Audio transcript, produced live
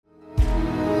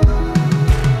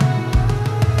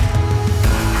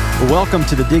Welcome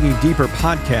to the Digging Deeper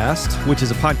podcast, which is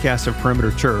a podcast of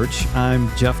Perimeter Church.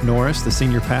 I'm Jeff Norris, the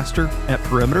senior pastor at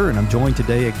Perimeter, and I'm joined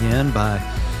today again by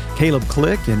Caleb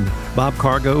Click and Bob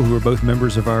Cargo, who are both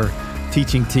members of our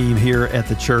teaching team here at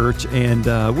the church.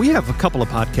 And we have a couple of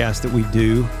podcasts that we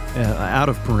do out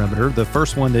of Perimeter. The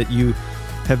first one that you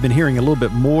have been hearing a little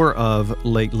bit more of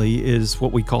lately is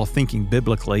what we call Thinking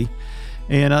Biblically.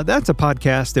 And that's a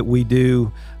podcast that we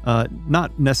do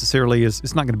not necessarily,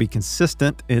 it's not going to be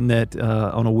consistent in that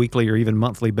on a weekly or even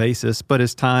monthly basis, but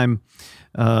as time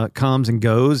comes and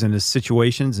goes and as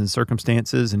situations and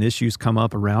circumstances and issues come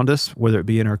up around us, whether it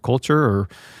be in our culture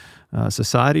or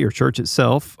society or church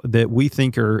itself, that we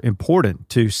think are important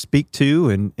to speak to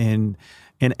and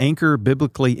anchor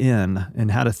biblically in,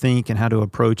 and how to think and how to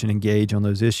approach and engage on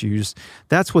those issues.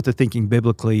 That's what the Thinking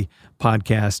Biblically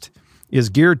podcast is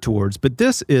geared towards. But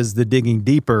this is the Digging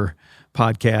Deeper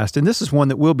podcast, and this is one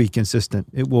that will be consistent.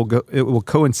 It will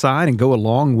coincide and go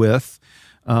along with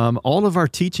all of our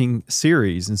teaching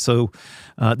series. And so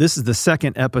this is the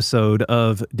second episode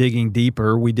of Digging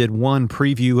Deeper. We did one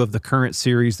preview of the current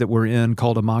series that we're in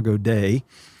called Imago Dei.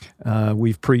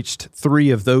 We've preached 3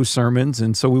 of those sermons,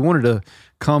 and so we wanted to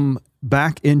come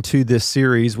back into this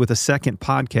series with a second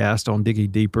podcast on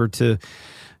Digging Deeper to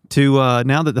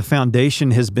now that the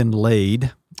foundation has been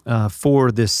laid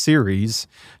for this series,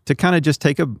 to kind of just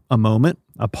take a moment,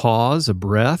 a pause, a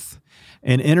breath,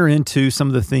 and enter into some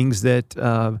of the things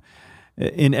that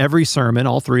in every sermon,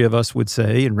 all 3 of us would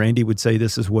say, and Randy would say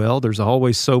this as well, there's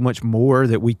always so much more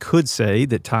that we could say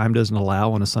that time doesn't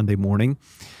allow on a Sunday morning.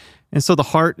 And so the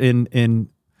heart and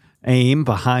aim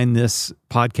behind this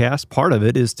podcast, part of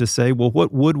it is to say, well,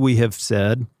 what would we have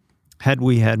said had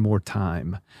we had more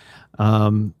time?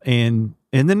 And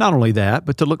then not only that,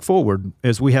 but to look forward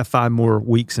as we have 5 more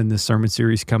weeks in this sermon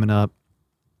series coming up,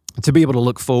 to be able to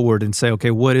look forward and say,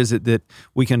 okay, what is it that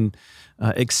we can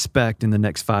expect in the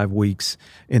next 5 weeks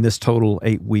in this total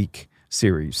 8-week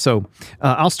series? So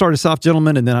I'll start us off,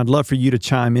 gentlemen, and then I'd love for you to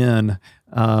chime in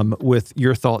with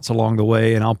your thoughts along the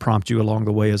way, and I'll prompt you along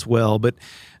the way as well. But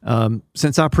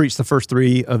since I preached the first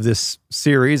 3 of this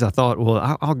series, I thought,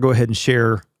 well, I'll go ahead and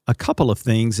share a couple of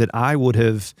things that I would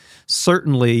have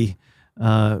certainly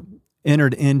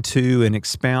entered into and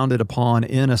expounded upon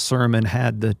in a sermon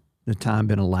had the time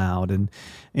been allowed.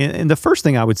 And the first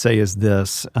thing I would say is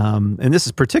this, and this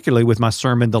is particularly with my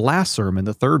sermon, the last sermon,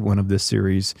 the third one of this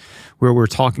series, where we're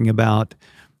talking about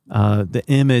the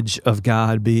image of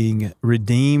God being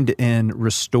redeemed and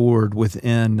restored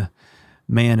within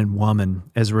man and woman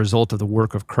as a result of the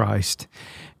work of Christ.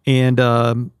 And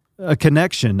a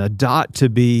connection, a dot to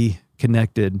be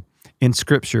connected in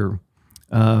Scripture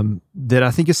that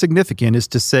I think is significant is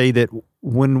to say that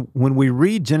when we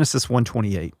read Genesis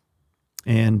 1:28,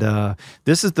 and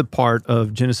this is the part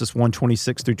of Genesis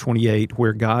 1:26 through 28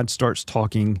 where God starts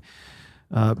talking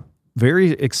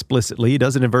very explicitly, he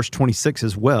does it in verse 26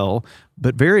 as well,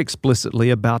 but very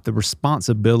explicitly about the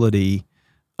responsibility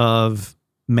of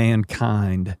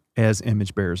mankind as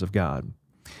image bearers of God.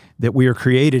 That we are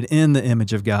created in the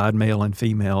image of God, male and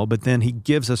female, but then he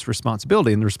gives us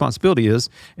responsibility. And the responsibility is,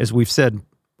 as we've said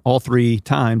all 3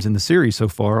 times in the series so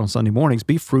far on Sunday mornings,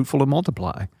 be fruitful and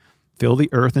multiply. Fill the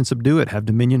earth and subdue it. Have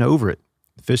dominion over it.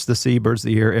 Fish the sea, birds of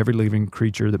the air, every living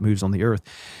creature that moves on the earth.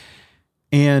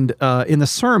 And in the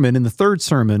sermon, in the third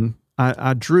sermon,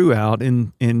 I drew out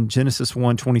in Genesis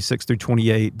 1:26 through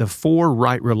 28, the 4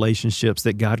 right relationships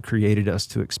that God created us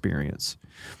to experience.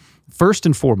 First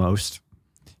and foremost,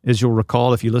 as you'll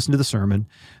recall, if you listen to the sermon,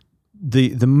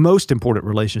 the most important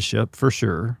relationship, for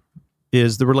sure,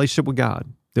 is the relationship with God,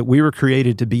 that we were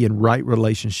created to be in right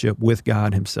relationship with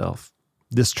God himself,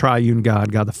 this triune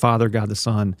God, God the Father, God the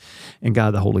Son, and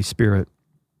God the Holy Spirit,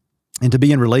 and to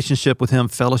be in relationship with him,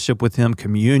 fellowship with him,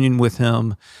 communion with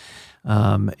him.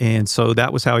 And so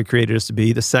that was how he created us to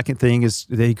be. The second thing is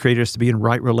that he created us to be in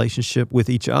right relationship with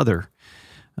each other,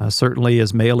 certainly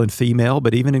as male and female,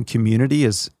 but even in community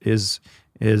as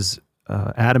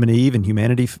Adam and Eve and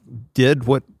humanity did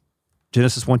what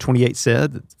Genesis 1:28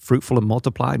 said, fruitful and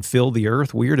multiply and fill the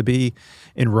earth. We are to be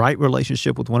in right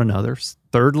relationship with one another.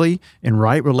 Thirdly, in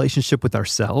right relationship with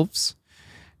ourselves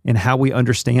and how we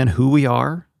understand who we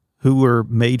are, who we're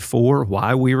made for,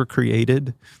 why we were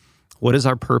created, what is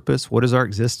our purpose, what is our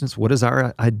existence, what is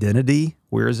our identity,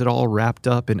 where is it all wrapped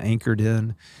up and anchored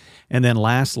in. And then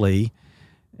lastly,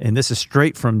 and this is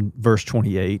straight from verse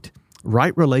 28,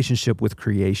 right relationship with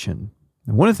creation.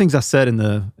 And one of the things I said in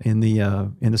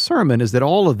the sermon is that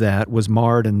all of that was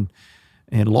marred and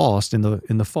lost in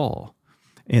the fall,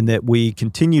 and that we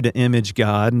continue to image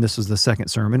God. And this was the second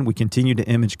sermon. We continue to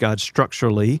image God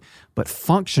structurally, but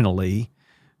functionally,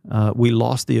 we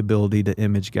lost the ability to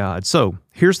image God. So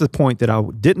here's the point that I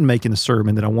didn't make in the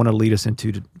sermon that I want to lead us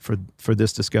into for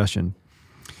this discussion.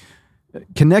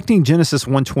 Connecting Genesis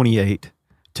 1:28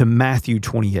 to Matthew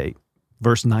 28,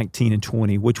 verse 19 and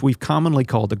 20, which we've commonly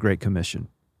called the Great Commission.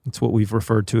 It's what we've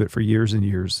referred to it for years and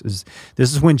years.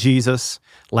 This is when Jesus,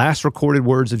 last recorded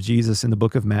words of Jesus in the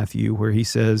book of Matthew, where he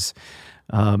says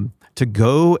to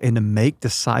go and to make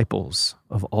disciples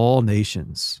of all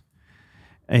nations,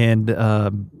 and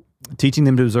teaching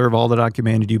them to observe all that I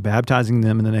commanded you, baptizing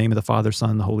them in the name of the Father, Son,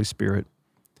 and the Holy Spirit,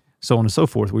 so on and so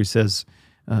forth, where he says,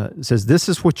 this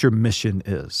is what your mission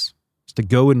is to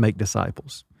go and make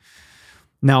disciples.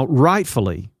 Now,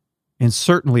 rightfully and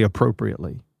certainly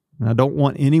appropriately, and I don't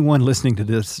want anyone listening to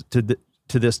this to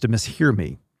mishear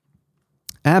me,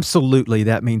 absolutely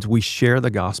that means we share the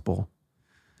gospel.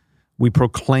 We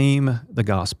proclaim the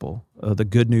gospel, the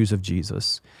good news of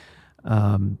Jesus.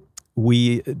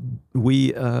 We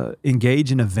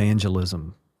engage in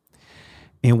evangelism,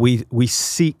 and we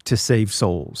seek to save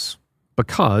souls,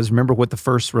 because remember what the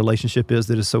first relationship is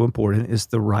that is so important is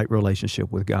the right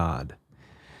relationship with God.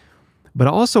 But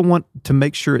I also want to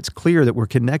make sure it's clear that we're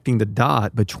connecting the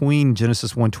dot between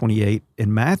Genesis 1:28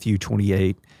 and Matthew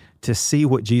 28 to see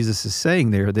what Jesus is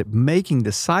saying there, that making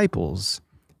disciples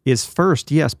is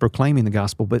first, yes, proclaiming the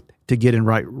gospel, but to get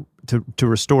in to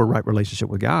restore right relationship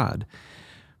with God.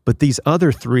 But these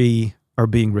other three are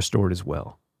being restored as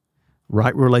well.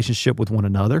 Right relationship with one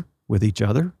another, with each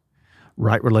other,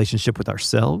 right relationship with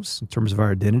ourselves in terms of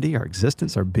our identity, our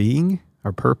existence, our being,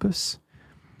 our purpose,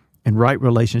 and right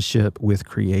relationship with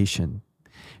creation.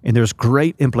 And there's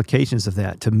great implications of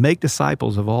that. To make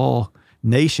disciples of all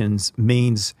nations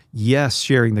means, yes,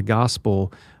 sharing the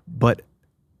gospel, but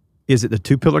is it the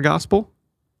 2-pillar gospel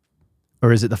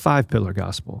or is it the 5-pillar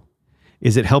gospel?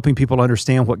 Is it helping people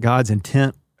understand what God's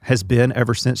intent has been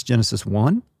ever since Genesis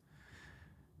 1?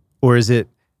 Or is it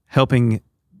helping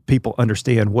people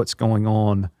understand what's going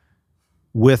on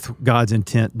with God's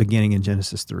intent beginning in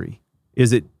Genesis 3?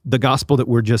 Is it the gospel that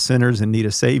we're just sinners and need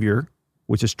a Savior,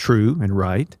 which is true and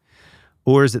right?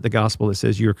 Or is it the gospel that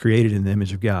says you're created in the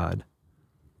image of God?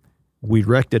 We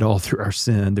wrecked it all through our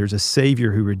sin. There's a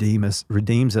Savior who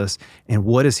redeems us. And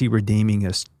what is he redeeming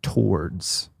us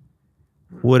towards?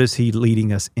 What is he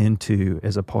leading us into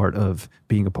as a part of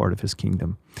being a part of his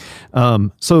kingdom?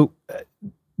 So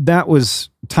that was,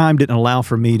 time didn't allow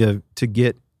for me to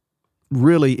get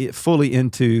really fully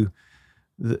into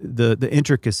the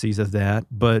intricacies of that.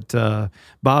 But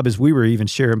Bob, as we were even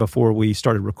sharing before we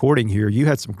started recording here, you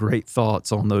had some great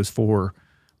thoughts on those 4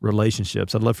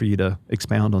 relationships. I'd love for you to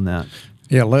expound on that.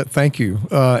 Yeah, thank you.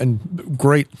 And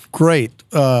great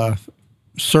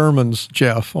sermons,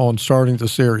 Jeff, on starting the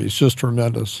series. Just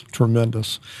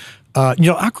tremendous.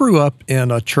 I grew up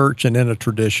in a church and in a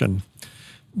tradition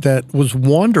that was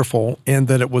wonderful in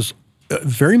that it was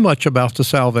very much about the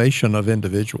salvation of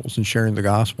individuals and sharing the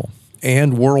gospel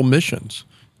and world missions.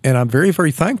 And I'm very,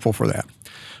 very thankful for that.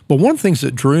 But one of the things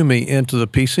that drew me into the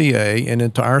PCA and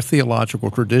into our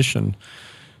theological tradition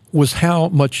was how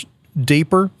much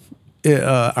deeper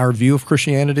our view of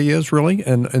Christianity is, really,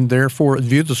 and therefore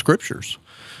view of the Scriptures.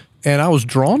 And I was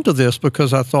drawn to this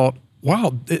because I thought,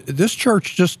 wow, this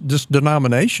church, this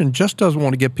denomination just doesn't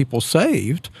want to get people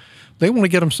saved. They want to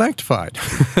get them sanctified,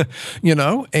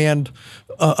 and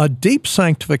a deep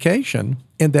sanctification.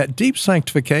 And that deep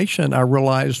sanctification, I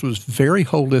realized, was very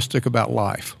holistic about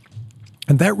life.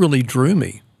 And that really drew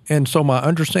me. And so my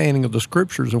understanding of the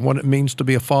Scriptures and what it means to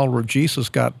be a follower of Jesus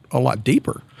got a lot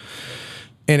deeper.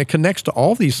 And it connects to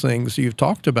all these things you've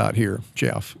talked about here,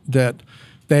 Jeff, that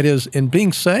is in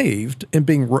being saved and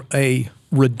being a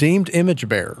redeemed image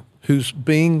bearer who's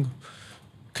being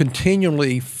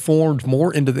continually formed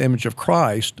more into the image of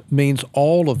Christ means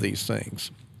all of these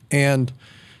things. And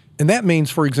that means,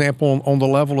 for example, on the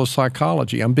level of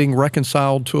psychology, I'm being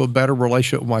reconciled to a better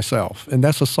relationship with myself, and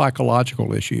that's a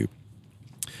psychological issue.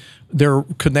 There are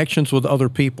connections with other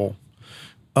people.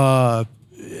 The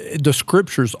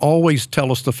Scriptures always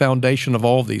tell us the foundation of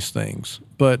all these things,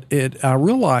 but I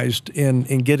realized in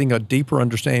getting a deeper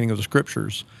understanding of the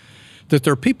Scriptures that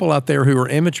there are people out there who are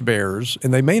image bearers,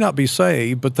 and they may not be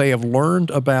saved, but they have learned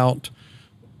about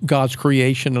God's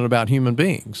creation and about human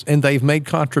beings, and they've made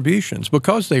contributions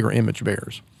because they are image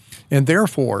bearers. And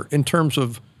therefore, in terms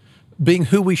of being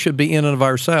who we should be in and of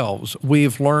ourselves,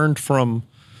 we've learned from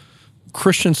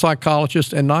Christian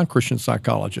psychologists and non-Christian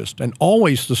psychologists, and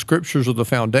always the Scriptures are the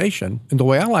foundation. And the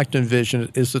way I like to envision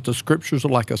it is that the Scriptures are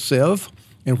like a sieve,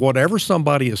 and whatever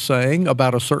somebody is saying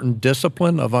about a certain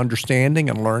discipline of understanding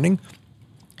and learning,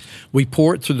 we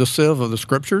pour it through the sieve of the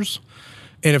Scriptures,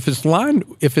 And if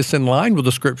it's in line with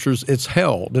the Scriptures, it's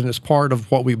held and it's part of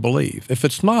what we believe. If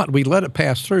it's not, we let it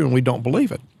pass through and we don't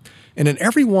believe it. And in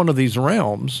every one of these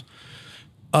realms,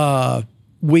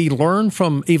 we learn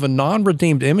from even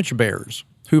non-redeemed image bearers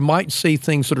who might see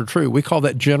things that are true. We call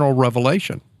that general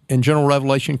revelation. And general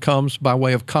revelation comes by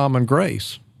way of common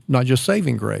grace, not just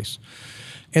saving grace.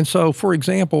 And so, for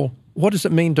example, what does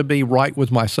it mean to be right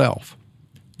with myself?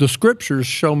 The Scriptures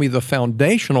show me the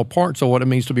foundational parts of what it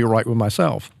means to be right with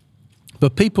myself.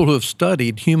 But people who have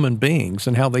studied human beings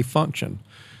and how they function,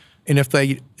 and if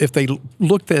they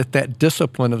looked at that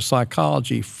discipline of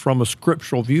psychology from a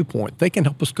scriptural viewpoint, they can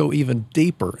help us go even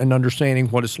deeper in understanding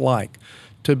what it's like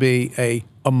to be a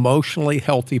emotionally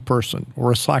healthy person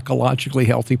or a psychologically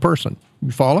healthy person.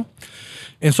 You follow?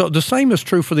 And so the same is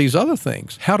true for these other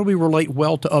things. How do we relate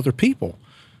well to other people?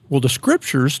 Well, the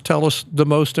Scriptures tell us the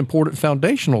most important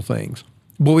foundational things,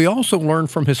 but we also learn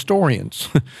from historians.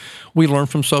 We learn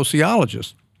from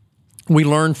sociologists. We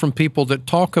learn from people that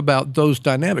talk about those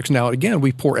dynamics. Now, again,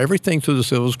 we pour everything through the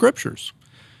civil Scriptures.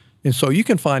 And so you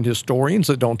can find historians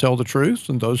that don't tell the truth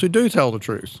and those who do tell the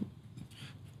truth.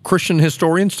 Christian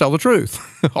historians tell the truth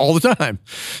all the time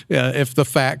if the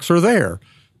facts are there.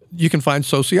 You can find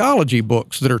sociology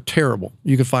books that are terrible.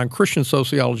 You can find Christian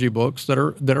sociology books that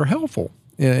are helpful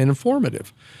and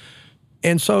informative.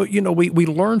 And so, we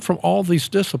learn from all these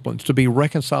disciplines to be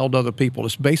reconciled to other people.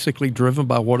 It's basically driven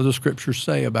by what do the Scriptures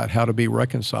say about how to be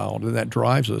reconciled, and that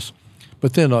drives us.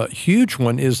 But then a huge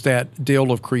one is that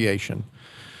deal of creation.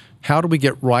 How do we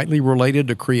get rightly related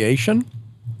to creation?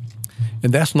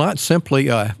 And that's not simply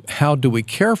how do we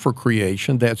care for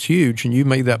creation. That's huge, and you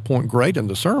made that point great in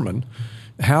the sermon.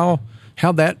 How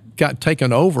that got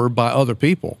taken over by other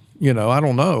people. I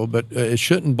don't know, but it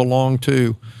shouldn't belong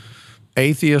to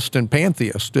atheists and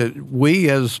pantheists. We,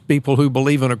 as people who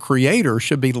believe in a creator,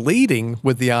 should be leading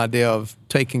with the idea of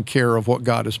taking care of what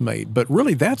God has made. But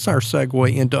really, that's our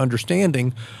segue into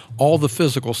understanding all the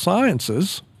physical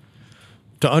sciences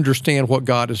to understand what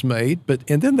God has made.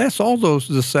 And then that's also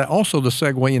the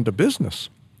segue into business.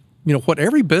 What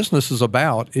every business is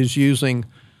about is using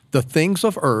the things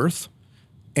of earth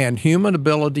and human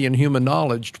ability and human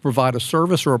knowledge to provide a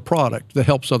service or a product that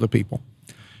helps other people.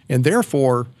 And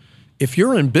therefore, if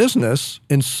you're in business,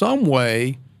 in some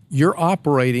way, you're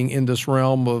operating in this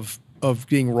realm of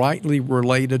being rightly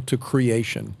related to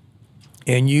creation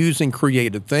and using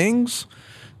created things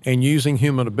and using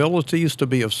human abilities to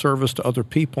be of service to other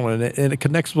people. And it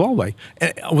connects with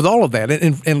all of that.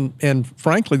 And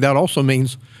frankly, that also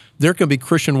means there can be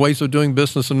Christian ways of doing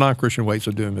business and non-Christian ways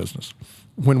of doing business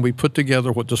when we put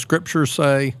together what the Scriptures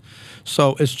say.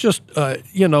 So it's just,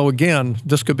 again,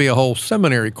 this could be a whole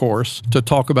seminary course to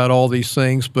talk about all these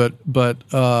things, but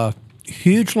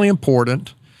hugely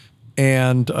important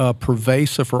and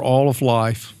pervasive for all of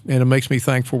life. And it makes me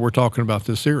thankful we're talking about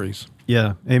this series.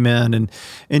 Yeah, amen.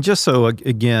 And just so,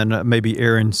 again, maybe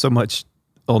Aaron, so much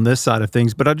on this side of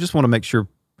things, but I just want to make sure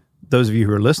those of you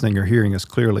who are listening are hearing us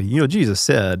clearly. Jesus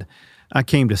said, I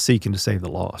came to seek and to save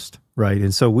the lost, right?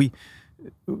 And so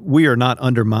we are not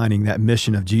undermining that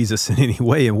mission of Jesus in any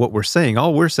way in what we're saying.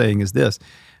 All we're saying is this: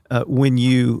 when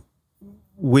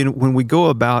we go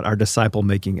about our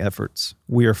disciple-making efforts,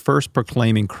 we are first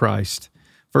proclaiming Christ,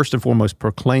 first and foremost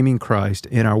proclaiming Christ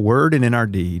in our word and in our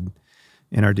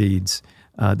deeds,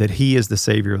 that He is the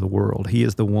Savior of the world. He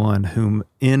is the one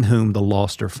in whom the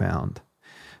lost are found.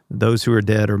 Those who are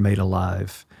dead are made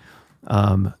alive.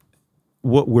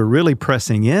 What we're really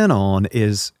pressing in on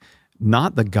is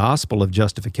not the gospel of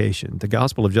justification. The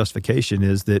gospel of justification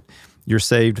is that you're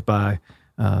saved by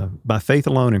faith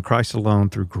alone in Christ alone,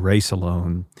 through grace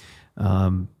alone,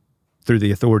 through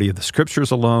the authority of the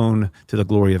Scriptures alone, to the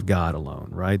glory of God alone,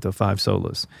 right? The five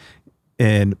solas.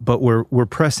 But we're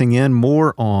pressing in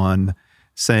more on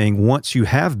saying once you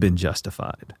have been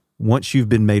justified, once you've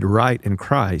been made right in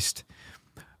Christ,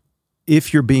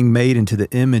 if you're being made into the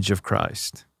image of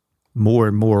Christ more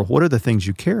and more, what are the things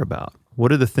you care about?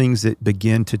 What are the things that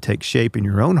begin to take shape in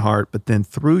your own heart, but then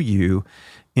through you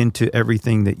into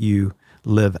everything that you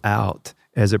live out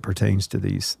as it pertains to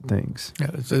these things?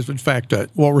 Yeah, in fact,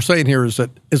 what we're saying here is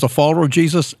that as a follower of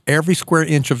Jesus, every square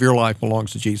inch of your life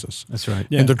belongs to Jesus. That's right.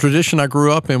 Yeah. And the tradition I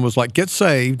grew up in was like, get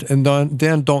saved, and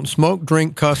then don't smoke,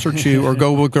 drink, cuss, or chew, or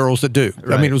go with girls that do.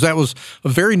 Right. I mean, that was a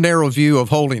very narrow view of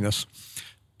holiness.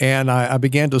 And I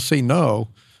began to see, no,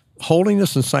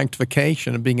 holiness and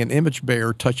sanctification and being an image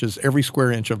bearer touches every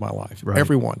square inch of my life, right.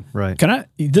 Every one. Right.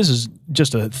 This is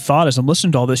just a thought as I'm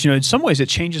listening to all this. In some ways it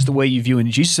changes the way you view it.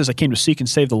 And Jesus says, I came to seek and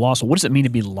save the lost. Well, what does it mean to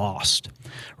be lost?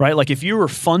 Right? Like if you were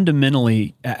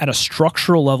fundamentally, at a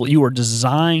structural level, you were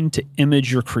designed to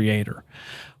image your Creator.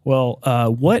 Well,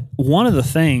 one of the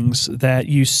things that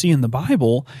you see in the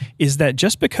Bible is that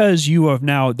just because you have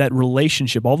now that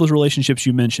relationship, all those relationships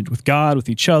you mentioned with God, with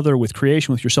each other, with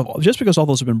creation, with yourself, just because all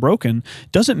those have been broken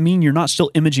doesn't mean you're not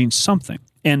still imaging something.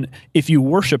 And if you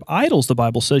worship idols, the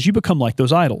Bible says you become like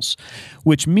those idols,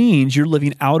 which means you're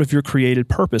living out of your created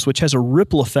purpose, which has a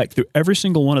ripple effect through every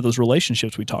single one of those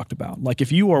relationships we talked about. Like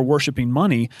if you are worshiping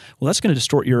money, well, that's going to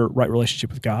distort your right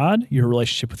relationship with God, your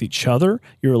relationship with each other,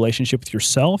 your relationship with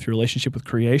yourself, your relationship with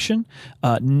creation.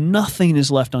 Nothing is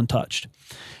left untouched.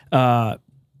 And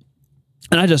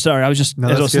I was listening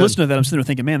to that, I'm sitting there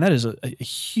thinking, man, that is a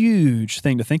huge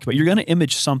thing to think about. You're going to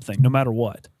image something no matter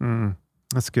what.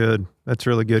 That's good. That's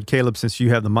really good. Caleb, since you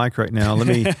have the mic right now,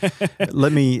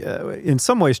 let me in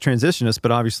some ways transition us,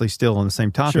 but obviously still on the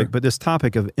same topic, Sure. But this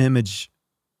topic of image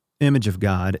of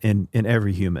God in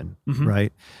every human,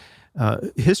 right?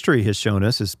 History has shown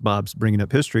us, as Bob's bringing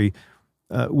up history,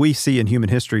 we see in human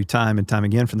history time and time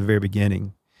again from the very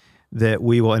beginning that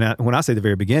we will, and when I say the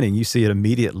very beginning, you see it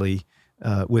immediately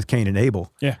with Cain and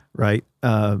Abel, Yeah. right?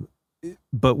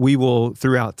 But we will,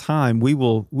 throughout time, we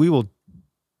will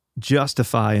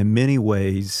justify in many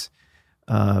ways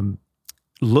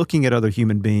looking at other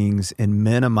human beings and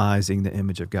minimizing the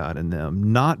image of God in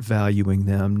them, not valuing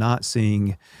them, not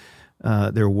seeing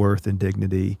their worth and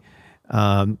dignity.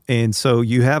 And so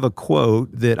you have a quote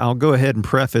that I'll go ahead and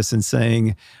preface in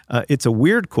saying it's a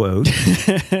weird quote,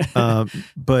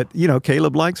 but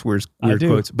Caleb likes weird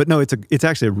quotes. But no, it's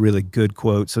actually a really good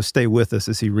quote. So stay with us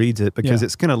as he reads it because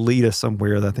it's going to lead us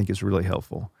somewhere that I think is really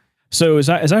helpful. So as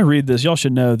I read this, y'all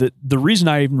should know that the reason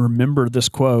I even remember this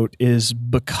quote is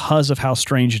because of how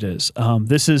strange it is.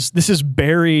 This is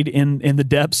buried in the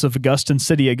depths of Augustine's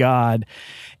City of God.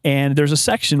 And there's a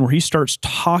section where he starts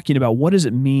talking about what does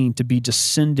it mean to be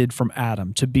descended from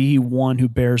Adam, to be one who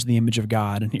bears the image of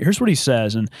God. And here's what he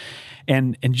says,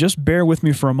 and just bear with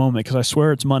me for a moment because I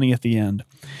swear it's money at the end.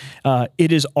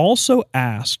 It is also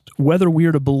asked whether we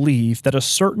are to believe that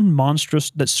certain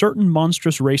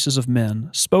monstrous races of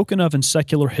men spoken of in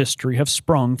secular history have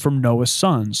sprung from Noah's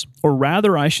sons, or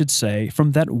rather, I should say,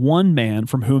 from that one man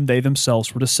from whom they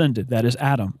themselves were descended, that is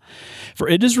Adam. For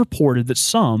it is reported that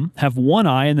some have one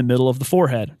eye in the middle of the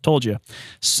forehead, told you,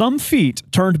 some feet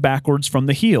turned backwards from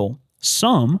the heel,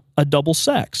 some a double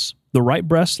sex, the right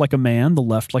breast like a man, the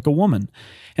left like a woman,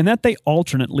 and that they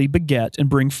alternately beget and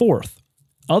bring forth.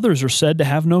 Others are said to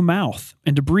have no mouth,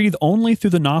 and to breathe only through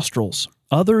the nostrils.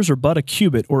 Others are but a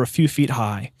cubit or a few feet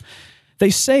high. They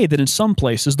say that in some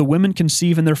places the women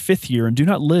conceive in their 5th year and do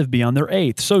not live beyond their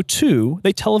 8th. So too,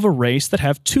 they tell of a race that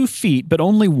have 2 feet but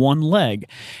only 1 leg,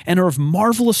 and are of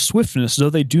marvelous swiftness though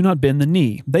they do not bend the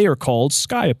knee. They are called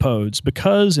skyopods,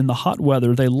 because in the hot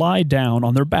weather they lie down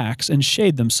on their backs and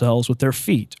shade themselves with their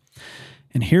feet.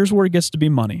 And here's where it gets to be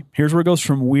money. Here's where it goes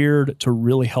from weird to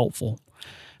really helpful.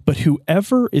 But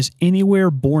whoever is anywhere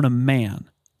born a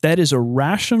man, that is a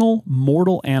rational,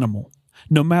 mortal animal,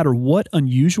 no matter what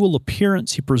unusual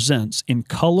appearance he presents in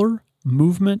color,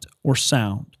 movement, or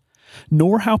sound,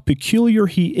 nor how peculiar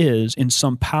he is in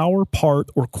some power, part,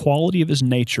 or quality of his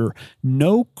nature,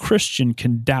 no Christian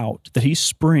can doubt that he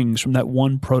springs from that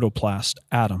one protoplast,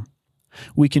 Adam.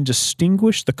 We can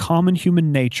distinguish the common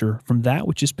human nature from that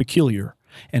which is peculiar,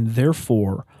 and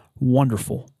therefore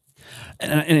wonderful.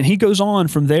 And he goes on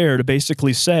from there to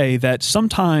basically say that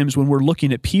sometimes when we're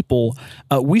looking at people,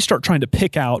 we start trying to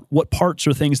pick out what parts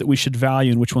are things that we should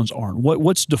value and which ones aren't.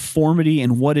 What's deformity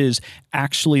and what is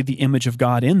actually the image of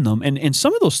God in them. And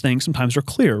some of those things sometimes are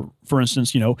clear. For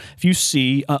instance, if you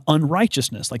see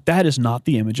unrighteousness, like that is not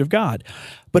the image of God.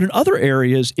 But in other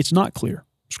areas, it's not clear.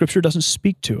 Scripture doesn't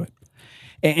speak to it.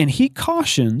 And he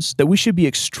cautions that we should be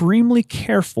extremely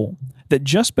careful that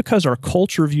just because our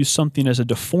culture views something as a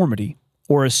deformity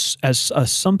or as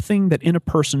something that in a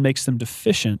person makes them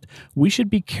deficient, we should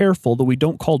be careful that we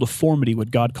don't call deformity what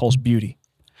God calls beauty.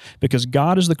 Because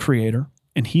God is the creator,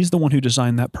 and he's the one who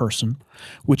designed that person,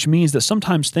 which means that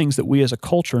sometimes things that we as a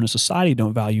culture and a society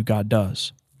don't value, God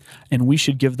does. And we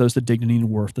should give those the dignity and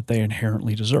worth that they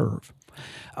inherently deserve.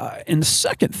 And the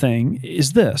second thing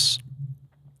is this.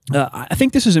 I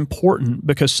think this is important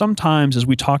because sometimes as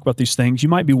we talk about these things, you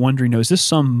might be wondering, is this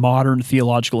some modern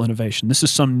theological innovation? This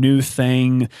is some new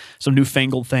thing, some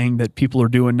newfangled thing that people are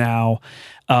doing now,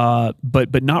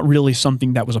 but not really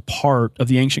something that was a part of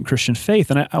the ancient Christian faith.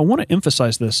 And I want to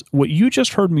emphasize this. What you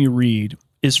just heard me read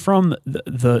is from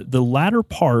the latter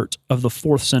part of the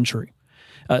 4th century.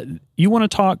 You want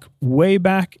to talk way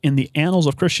back in the annals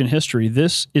of Christian history,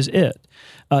 this is it.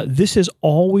 This has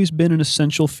always been an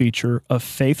essential feature of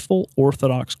faithful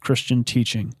Orthodox Christian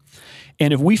teaching.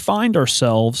 And if we find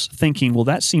ourselves thinking, well,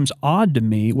 that seems odd to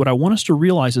me, what I want us to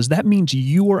realize is that means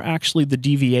you are actually the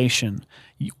deviation.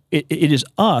 It is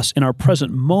us in our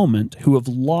present moment who have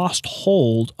lost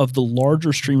hold of the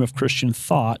larger stream of Christian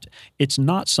thought. It's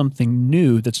not something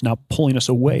new that's now pulling us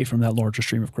away from that larger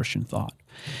stream of Christian thought.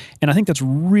 And I think that's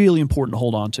really important to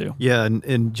hold on to. Yeah,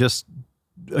 and just,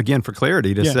 again, for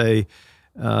clarity, to say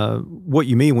what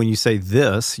you mean when you say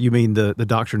this, you mean the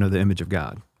doctrine of the image of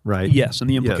God, right? Yes, and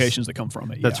the implications that come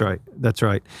from it. That's right. That's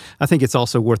right. I think it's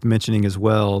also worth mentioning as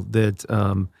well that,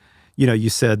 you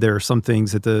said there are some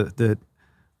things that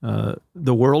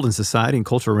the world and society and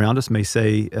culture around us may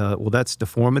say, well, that's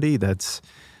deformity. That's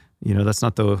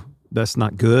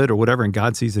not good or whatever. And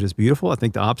God sees it as beautiful. I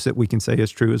think the opposite we can say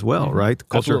is true as well, right?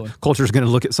 Culture is going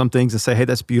to look at some things and say, hey,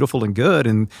 that's beautiful and good.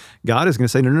 And God is going to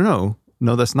say, no,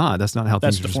 that's not. That's not how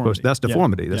things are supposed to be. That's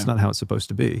deformity. That's not how it's supposed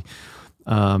to be.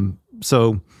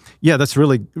 That's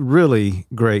really, really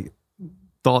great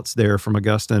thoughts there from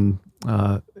Augustine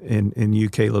and you,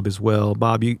 Caleb, as well.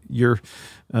 Bob, you're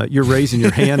raising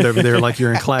your hand over there like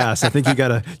you're in class. I think you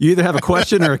either have a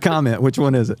question or a comment. Which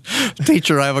one is it?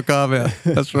 Teacher, I have a comment.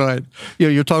 That's right.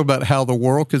 You're talking about how the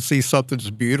world could see something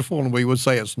that's beautiful and we would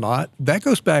say it's not. That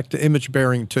goes back to image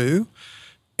bearing too,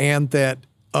 and that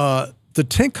the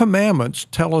Ten Commandments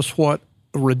tell us what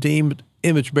a redeemed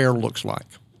image bearer looks like.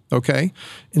 Okay?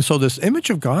 And so this image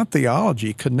of God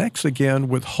theology connects again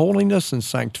with holiness and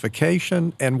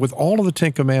sanctification and with all of the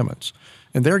Ten Commandments.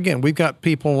 And there again, we've got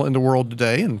people in the world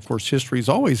today, and of course history's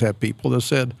always had people that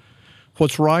said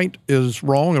what's right is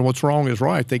wrong and what's wrong is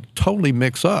right. They totally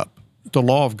mix up the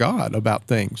law of God about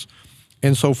things.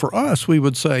 And so for us, we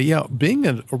would say, being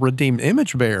a redeemed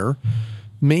image bearer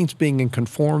means being in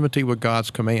conformity with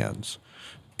God's commands.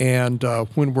 And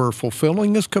when we're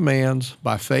fulfilling His commands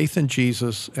by faith in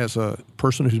Jesus as a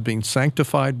person who's being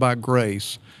sanctified by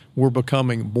grace, we're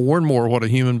becoming more and more what a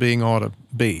human being ought to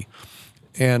be.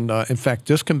 And in fact,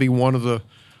 this can be one of the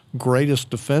greatest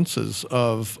defenses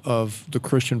of the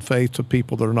Christian faith to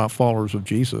people that are not followers of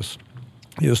Jesus,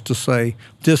 is to say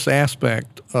this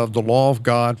aspect of the law of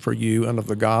God for you and of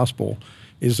the gospel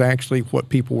is actually what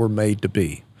people were made to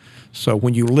be. So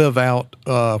when you live out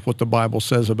what the Bible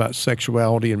says about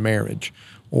sexuality and marriage,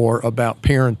 or about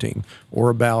parenting, or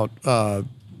about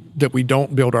that we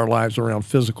don't build our lives around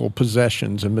physical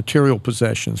possessions and material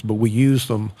possessions, but we use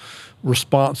them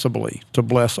responsibly to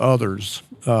bless others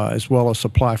as well as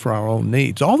supply for our own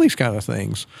needs. All these kind of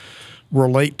things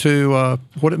relate to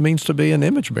what it means to be an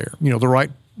image bearer.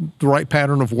 The right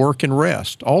pattern of work and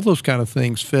rest. All those kind of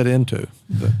things fit into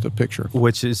the picture.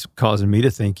 Which is causing me to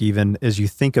think, even as you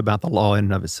think about the law in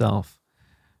and of itself,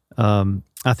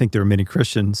 I think there are many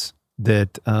Christians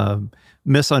that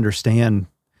misunderstand,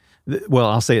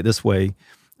 I'll say it this way,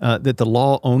 that the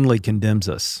law only condemns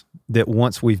us, that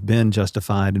once we've been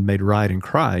justified and made right in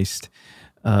Christ,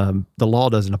 the law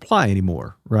doesn't apply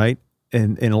anymore, right?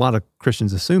 And a lot of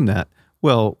Christians assume that.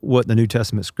 Well, what the New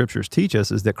Testament scriptures teach us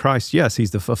is that Christ, yes,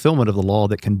 He's the fulfillment of the law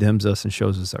that condemns us and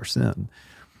shows us our sin.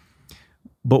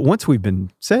 But once we've been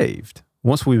saved,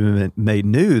 once we've been made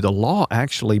new, the law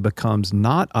actually becomes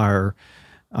not our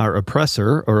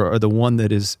oppressor or the one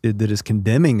that is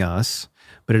condemning us,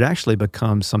 but it actually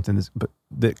becomes something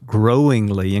that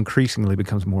growingly, increasingly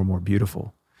becomes more and more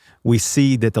beautiful. We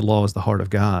see that the law is the heart of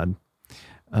God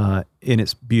in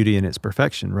its beauty and its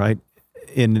perfection, right?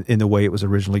 In the way it was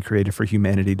originally created for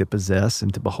humanity to possess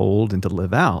and to behold and to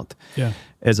live out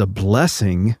as a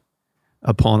blessing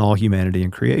upon all humanity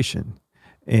and creation.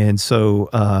 And so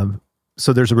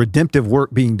there's a redemptive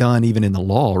work being done even in the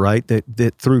law, right?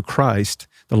 That through Christ,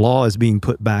 the law is being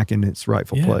put back in its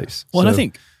rightful place. Well, and I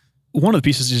think one of the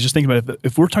pieces is just thinking about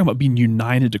if we're talking about being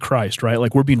united to Christ, right?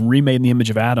 Like we're being remade in the image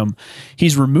of Adam.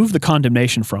 He's removed the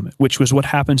condemnation from it, which was what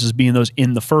happens as being those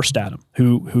in the first Adam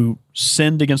who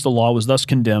sinned against the law, was thus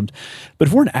condemned. But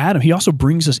if we're in Adam, He also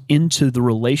brings us into the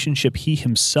relationship He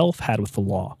Himself had with the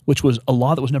law, which was a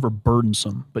law that was never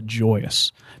burdensome, but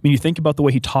joyous. I mean, you think about the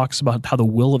way He talks about how the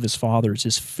will of His Father is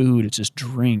His food, it's His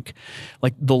drink.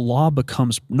 Like the law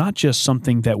becomes not just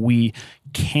something that we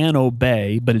can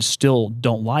obey, but it still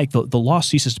don't like. The law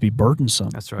ceases to be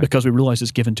burdensome. That's right. Because we realize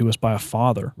it's given to us by a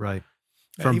Father. Right.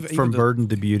 From burden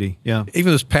to beauty. Yeah.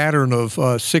 Even this pattern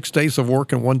of 6 days of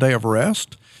work and 1 day of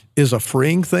rest is a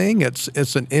freeing thing.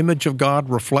 It's an image of God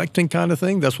reflecting kind of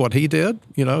thing. That's what He did.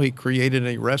 He created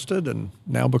and He rested, and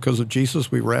now because of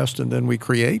Jesus, we rest and then we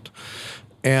create.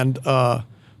 And but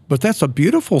that's a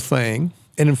beautiful thing.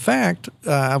 And in fact,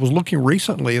 I was looking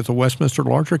recently at the Westminster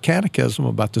Larger Catechism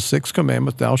about the Sixth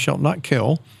Commandment, thou shalt not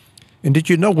kill. And did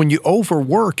you know when you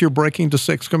overwork, you're breaking the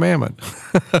sixth commandment?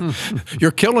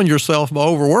 You're killing yourself by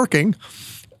overworking.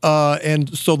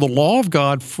 And so the law of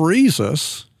God frees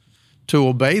us to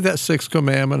obey that sixth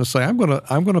commandment and say, I'm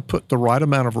going to put the right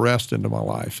amount of rest into my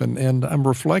life. And I'm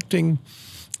reflecting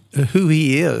who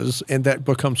he is, and that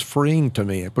becomes freeing to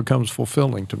me. It becomes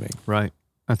fulfilling to me. Right.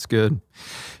 That's good.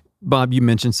 Bob, you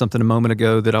mentioned something a moment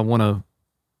ago that I want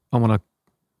to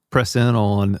press in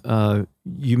on.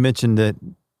 You mentioned that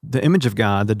the image of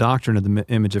God, the doctrine of the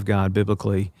image of God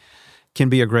biblically, can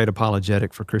be a great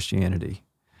apologetic for Christianity.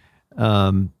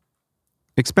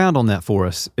 Expound on that for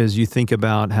us as you think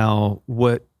about how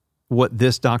what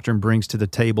this doctrine brings to the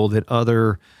table that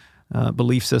other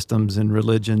belief systems and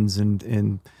religions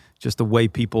and just the way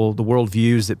the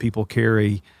worldviews that people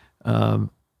carry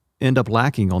end up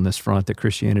lacking on this front, that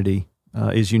Christianity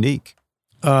is unique.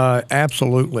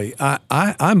 Absolutely.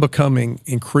 I'm becoming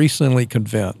increasingly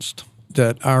convinced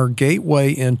that our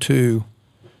gateway into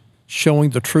showing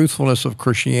the truthfulness of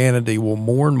Christianity will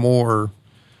more and more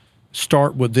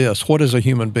start with this. What is a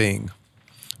human being?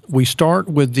 We start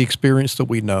with the experience that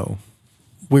we know.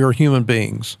 We are human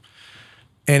beings.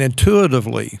 And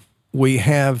intuitively, we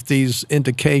have these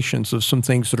indications of some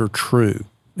things that are true,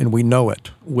 and we know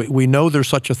it. We know there's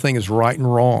such a thing as right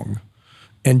and wrong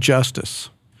and justice.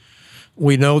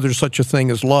 We know there's such a thing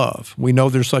as love. We know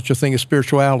there's such a thing as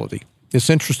spirituality. It's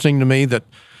interesting to me that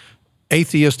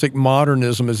atheistic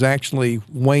modernism is actually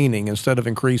waning instead of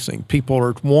increasing. People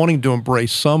are wanting to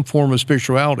embrace some form of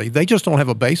spirituality. They just don't have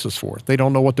a basis for it. They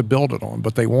don't know what to build it on,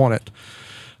 but they want it.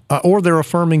 Or they're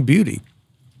affirming beauty.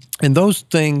 And those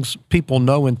things people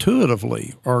know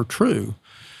intuitively are true,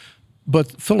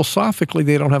 but philosophically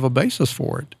they don't have a basis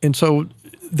for it. And so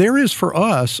there is for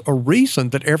us a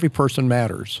reason that every person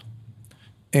matters.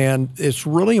 And it's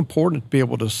really important to be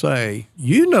able to say,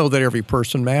 you know that every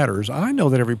person matters. I know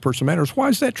that every person matters. Why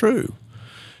is that true?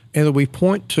 And that we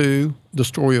point to the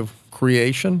story of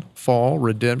creation, fall,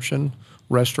 redemption,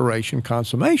 restoration,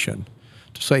 consummation,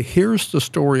 to say, here's the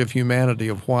story of humanity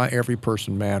of why every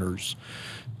person matters.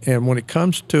 And when it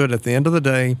comes to it, at the end of the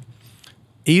day,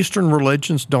 Eastern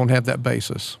religions don't have that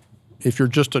basis. If you're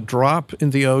just a drop in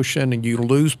the ocean and you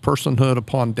lose personhood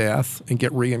upon death and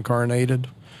get reincarnated,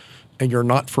 and you're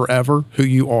not forever who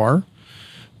you are,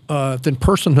 then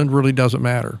personhood really doesn't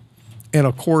matter. And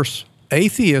of course,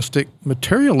 atheistic,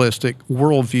 materialistic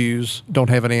worldviews don't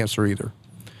have an answer either.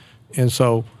 And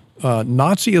so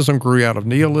Nazism grew out of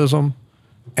nihilism.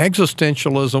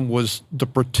 Existentialism was the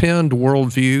pretend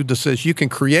worldview that says you can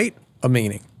create a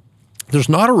meaning. There's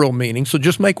not a real meaning, so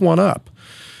just make one up.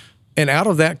 And out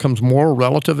of that comes moral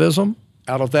relativism.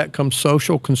 Out of that comes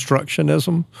social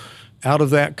constructionism. Out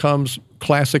of that comes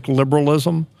classic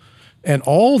liberalism. And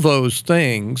all those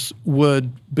things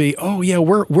would be, oh yeah,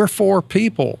 we're for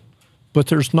people. But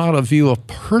there's not a view of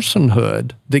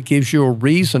personhood that gives you a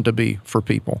reason to be for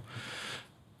people.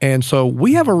 And so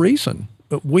we have a reason.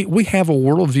 We have a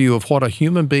worldview of what a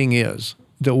human being is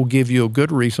that will give you a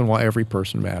good reason why every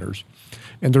person matters.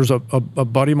 And there's a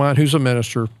buddy of mine who's a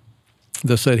minister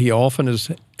that said he often has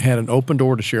had an open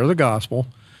door to share the gospel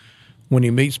when he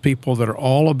meets people that are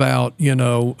all about,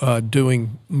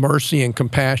 doing mercy and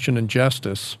compassion and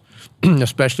justice,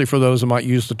 especially for those that might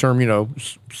use the term,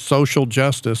 social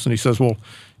justice. And he says, well,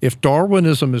 if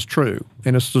Darwinism is true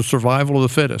and it's the survival of the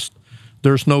fittest,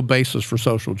 there's no basis for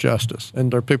social justice. And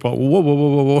there are people,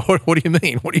 whoa, what do you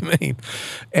mean? What do you mean?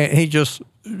 And he just,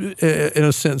 in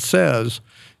a sense, says,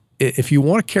 if you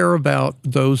want to care about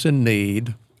those in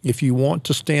need, if you want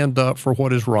to stand up for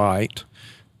what is right,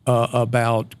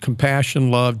 about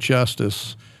compassion, love,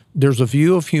 justice, there's a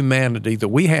view of humanity that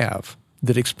we have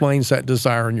that explains that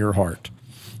desire in your heart.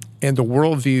 And the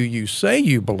worldview you say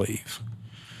you believe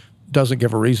doesn't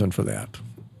give a reason for that,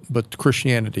 but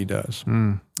Christianity does.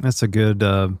 That's a good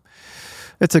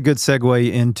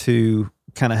segue into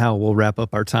kind of how we'll wrap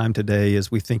up our time today as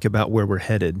we think about where we're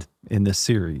headed in this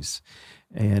series.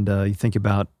 And you think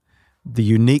about the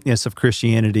uniqueness of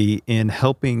Christianity in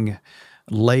helping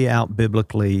lay out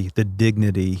biblically the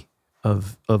dignity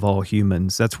of all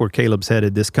humans. That's where Caleb's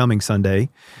headed this coming Sunday,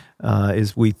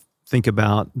 as we think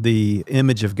about the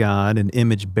image of God and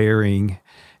image bearing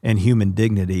and human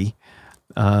dignity.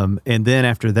 And then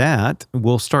after that,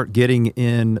 we'll start getting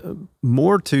in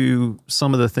more to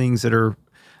some of the things that are,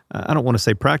 I don't want to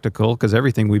say practical, because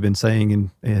everything we've been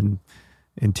saying and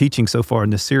teaching so far in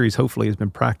this series hopefully has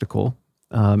been practical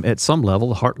at some level,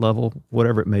 the heart level,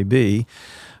 whatever it may be,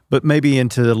 but maybe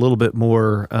into a little bit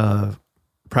more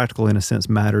practical, in a sense,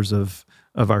 matters of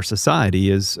our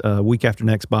society as Week After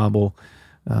Next Bob will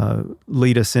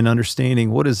lead us in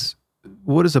understanding what is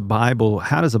does the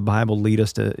Bible lead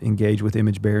us to engage with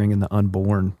image bearing and the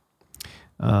unborn,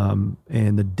 and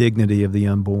the dignity of the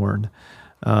unborn?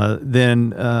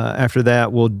 Then after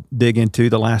that, we'll dig into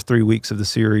the last 3 weeks of the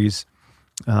series.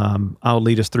 I'll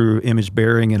lead us through image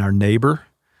bearing and our neighbor.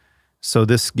 So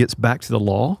this gets back to the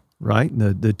law, right?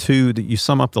 The two that you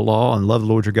sum up the law and love the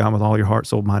Lord your God with all your heart,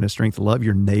 soul, mind, and strength. Love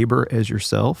your neighbor as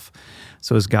yourself.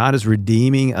 So as God is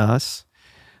redeeming us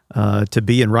to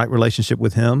be in right relationship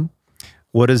with Him,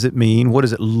 what does it mean? What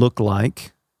does it look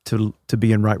like to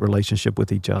be in right relationship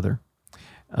with each other?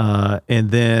 And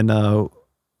then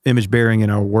image bearing in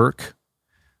our work.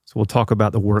 So we'll talk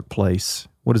about the workplace.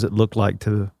 What does it look like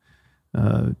to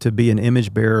be an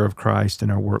image bearer of Christ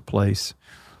in our workplace?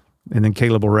 And then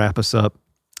Caleb will wrap us up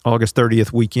August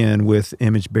 30th weekend with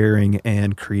image bearing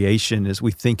and creation as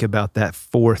we think about that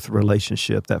fourth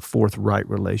relationship, that fourth right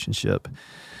relationship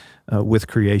with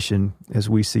creation as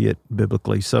we see it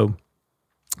biblically. So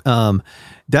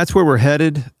that's where we're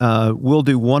headed. We'll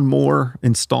do one more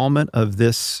installment of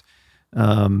this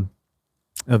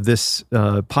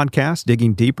podcast,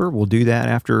 Digging Deeper. We'll do that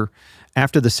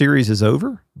after the series is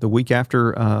over, the week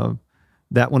after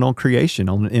that one on creation,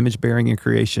 on image bearing and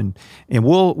creation, and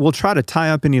we'll try to tie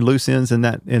up any loose ends in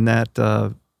that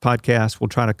podcast. We'll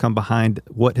try to come behind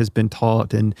what has been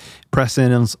taught and press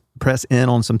in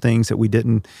on some things that we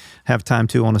didn't have time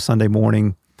to on a Sunday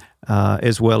morning,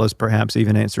 as well as perhaps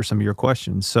even answer some of your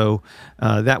questions. So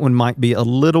that one might be a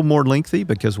little more lengthy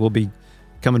because we'll be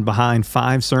coming behind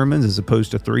 5 sermons as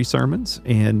opposed to 3 sermons,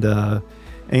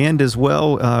 and as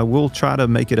well, we'll try to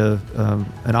make it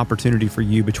an opportunity for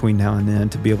you between now and then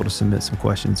to be able to submit some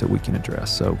questions that we can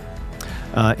address. So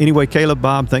anyway, Caleb,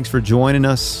 Bob, thanks for joining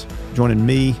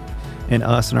me and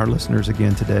us and our listeners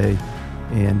again today.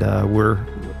 And we're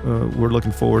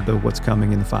looking forward to what's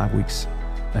coming in the 5 weeks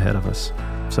ahead of us.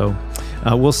 So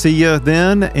we'll see you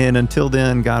then. And until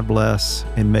then, God bless,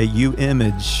 and may you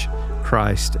image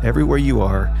Christ everywhere you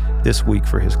are this week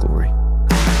for His glory.